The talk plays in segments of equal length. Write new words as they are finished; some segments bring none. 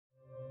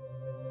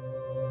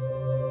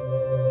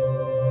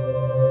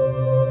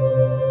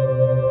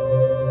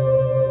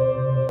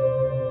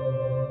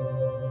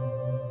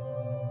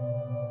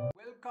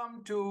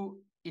Welcome to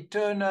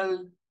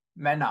Eternal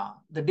Manna,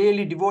 the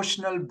daily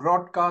devotional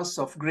broadcast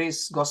of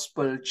Grace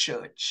Gospel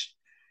Church.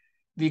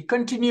 We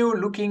continue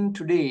looking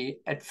today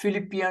at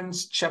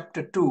Philippians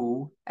chapter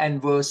 2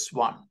 and verse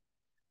 1.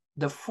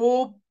 The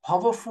four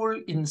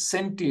powerful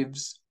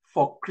incentives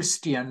for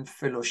Christian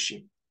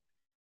fellowship.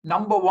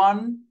 Number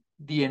one,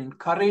 the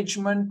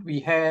encouragement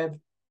we have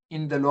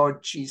in the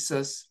Lord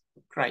Jesus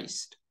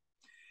Christ.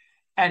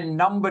 And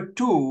number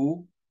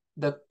two,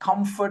 the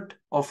comfort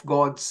of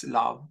God's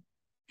love.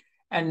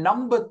 And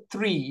number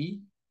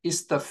three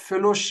is the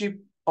fellowship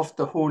of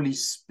the Holy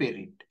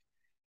Spirit.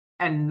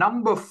 And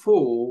number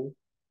four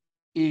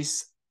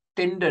is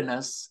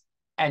tenderness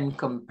and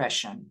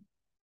compassion.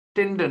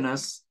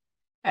 Tenderness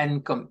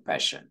and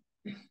compassion.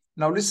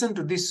 Now listen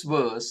to this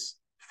verse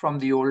from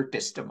the Old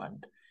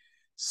Testament.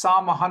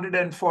 Psalm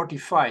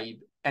 145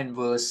 and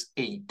verse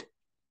 8.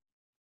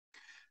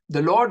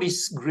 The Lord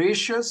is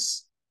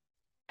gracious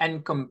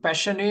and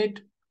compassionate,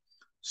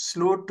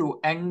 slow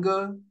to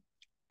anger,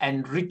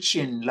 and rich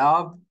in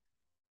love.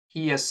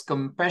 He has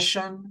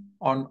compassion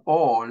on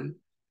all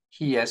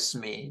he has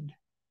made.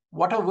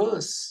 What a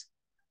verse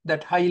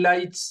that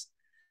highlights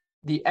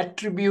the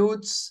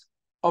attributes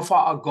of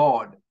our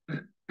God.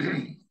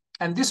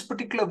 And this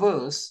particular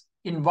verse,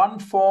 in one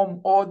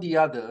form or the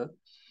other,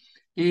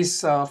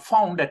 is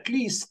found at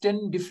least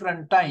 10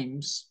 different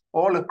times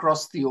all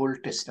across the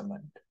Old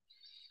Testament.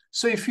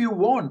 So if you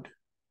want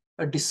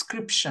a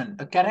description,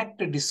 a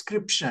character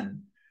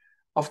description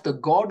of the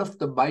God of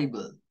the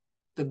Bible,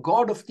 the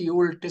God of the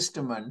Old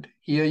Testament,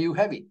 here you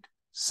have it.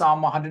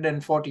 Psalm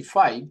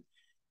 145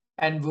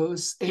 and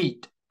verse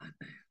 8.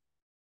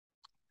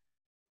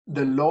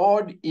 The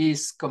Lord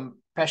is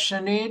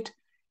compassionate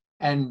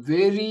and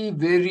very,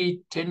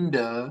 very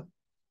tender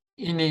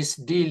in his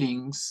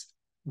dealings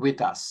with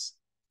us.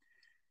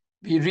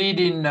 We read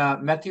in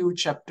Matthew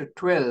chapter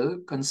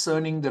 12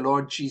 concerning the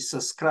Lord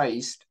Jesus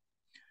Christ,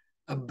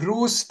 a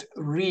bruised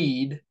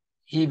reed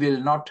he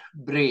will not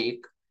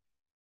break,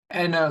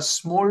 and a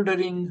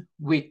smoldering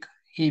wick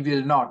he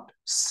will not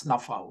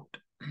snuff out.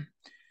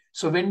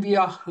 So when we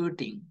are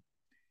hurting,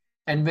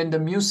 and when the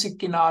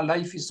music in our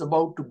life is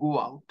about to go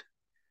out,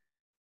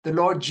 the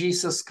Lord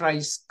Jesus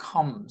Christ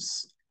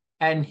comes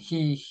and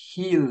he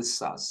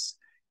heals us.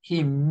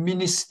 He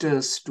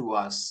ministers to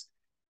us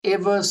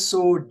ever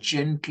so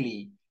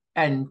gently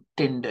and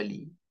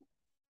tenderly.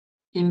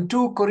 In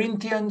 2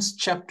 Corinthians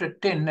chapter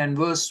 10 and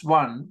verse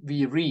 1,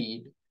 we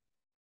read,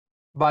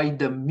 "By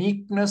the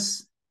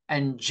meekness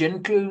and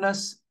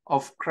gentleness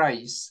of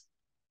Christ,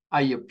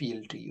 I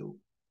appeal to you."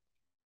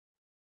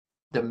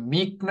 The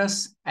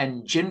meekness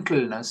and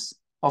gentleness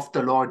of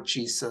the Lord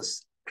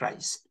Jesus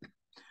Christ.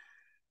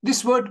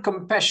 This word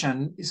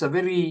compassion is a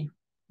very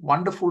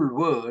wonderful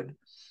word,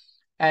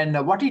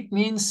 and what it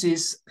means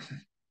is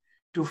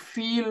to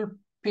feel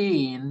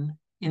pain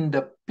in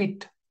the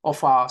pit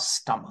of our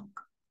stomach.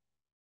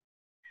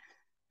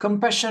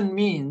 Compassion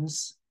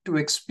means to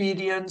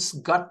experience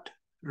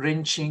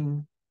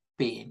gut-wrenching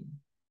pain.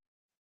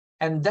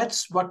 And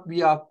that's what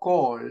we are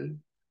called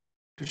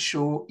to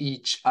show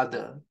each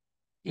other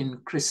in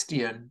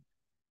Christian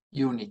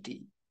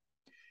unity.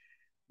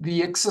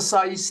 We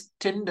exercise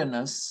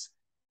tenderness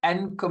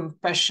and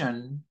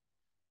compassion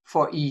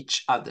for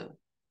each other.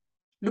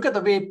 Look at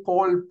the way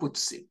Paul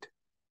puts it.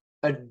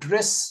 A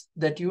dress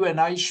that you and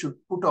I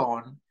should put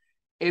on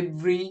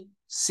every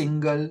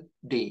single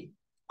day.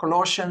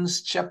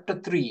 Colossians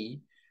chapter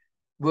 3,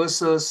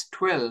 verses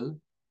 12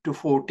 to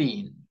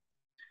 14.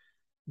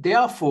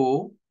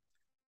 Therefore,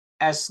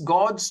 as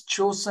God's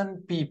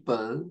chosen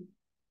people,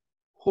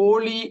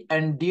 holy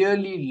and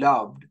dearly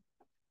loved,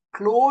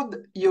 clothe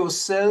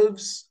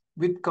yourselves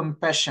with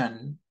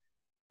compassion,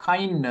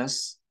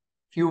 kindness,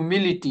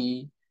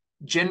 humility,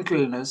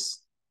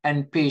 gentleness,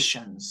 and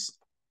patience.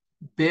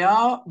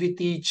 Bear with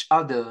each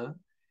other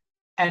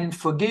and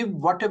forgive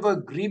whatever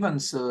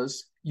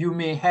grievances you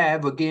may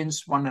have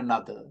against one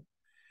another.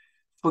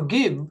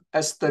 Forgive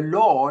as the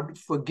Lord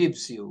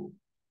forgives you.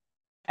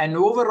 And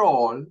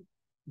overall,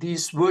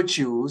 these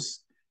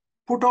virtues,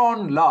 put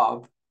on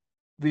love,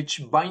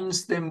 which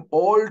binds them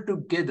all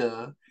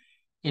together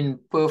in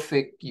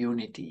perfect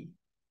unity.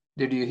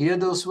 Did you hear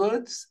those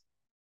words?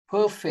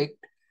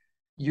 Perfect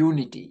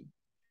unity.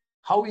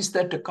 How is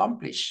that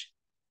accomplished?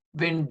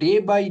 When day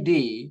by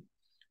day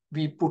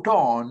we put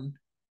on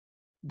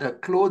the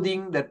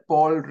clothing that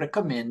Paul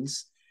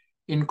recommends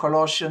in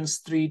Colossians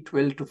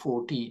 3:12 to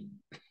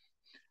 14.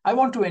 I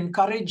want to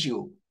encourage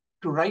you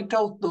to write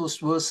out those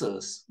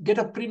verses, get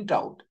a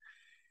printout,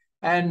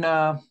 and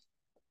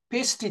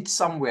paste it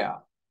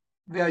somewhere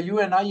where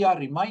you and I are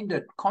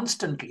reminded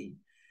constantly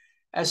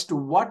as to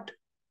what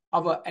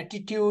our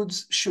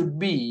attitudes should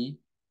be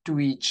to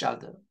each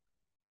other.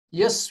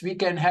 Yes, we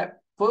can have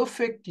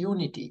perfect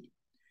unity,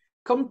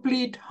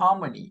 complete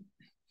harmony,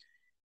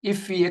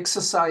 if we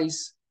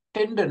exercise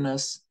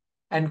tenderness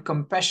and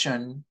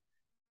compassion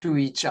to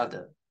each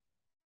other.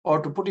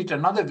 Or to put it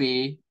another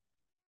way,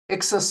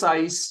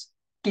 exercise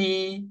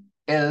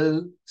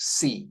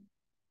TLC,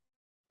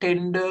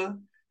 tender,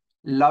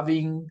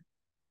 loving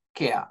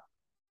care.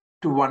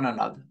 to one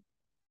another.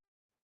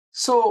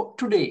 So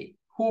today,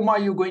 whom are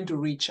you going to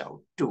reach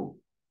out to?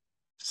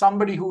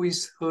 Somebody who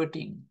is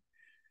hurting,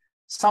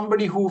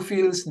 somebody who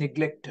feels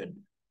neglected,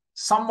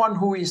 someone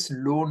who is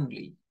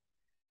lonely.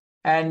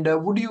 And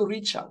would you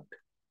reach out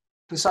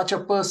to such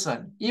a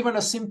person, even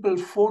a simple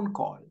phone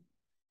call,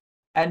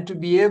 and to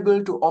be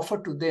able to offer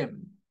to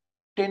them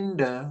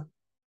tender,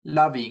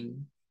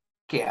 loving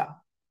care?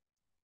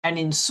 And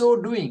in so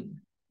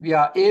doing, we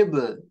are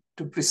able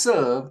to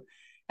preserve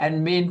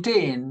and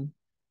maintain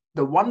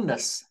the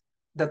oneness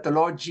that the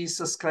Lord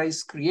Jesus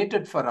Christ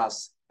created for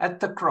us at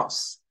the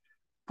cross,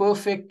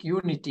 perfect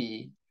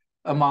unity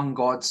among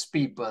God's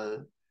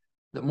people,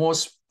 the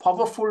most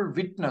powerful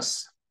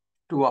witness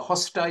to a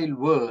hostile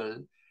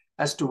world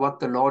as to what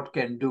the Lord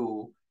can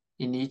do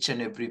in each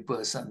and every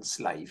person's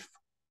life.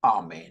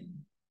 Amen.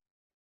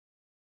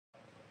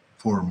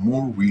 For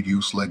more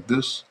videos like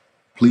this,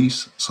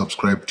 please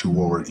subscribe to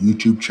our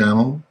YouTube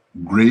channel,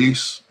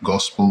 Grace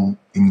Gospel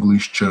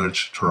English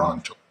Church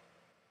Toronto.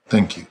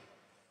 Thank you.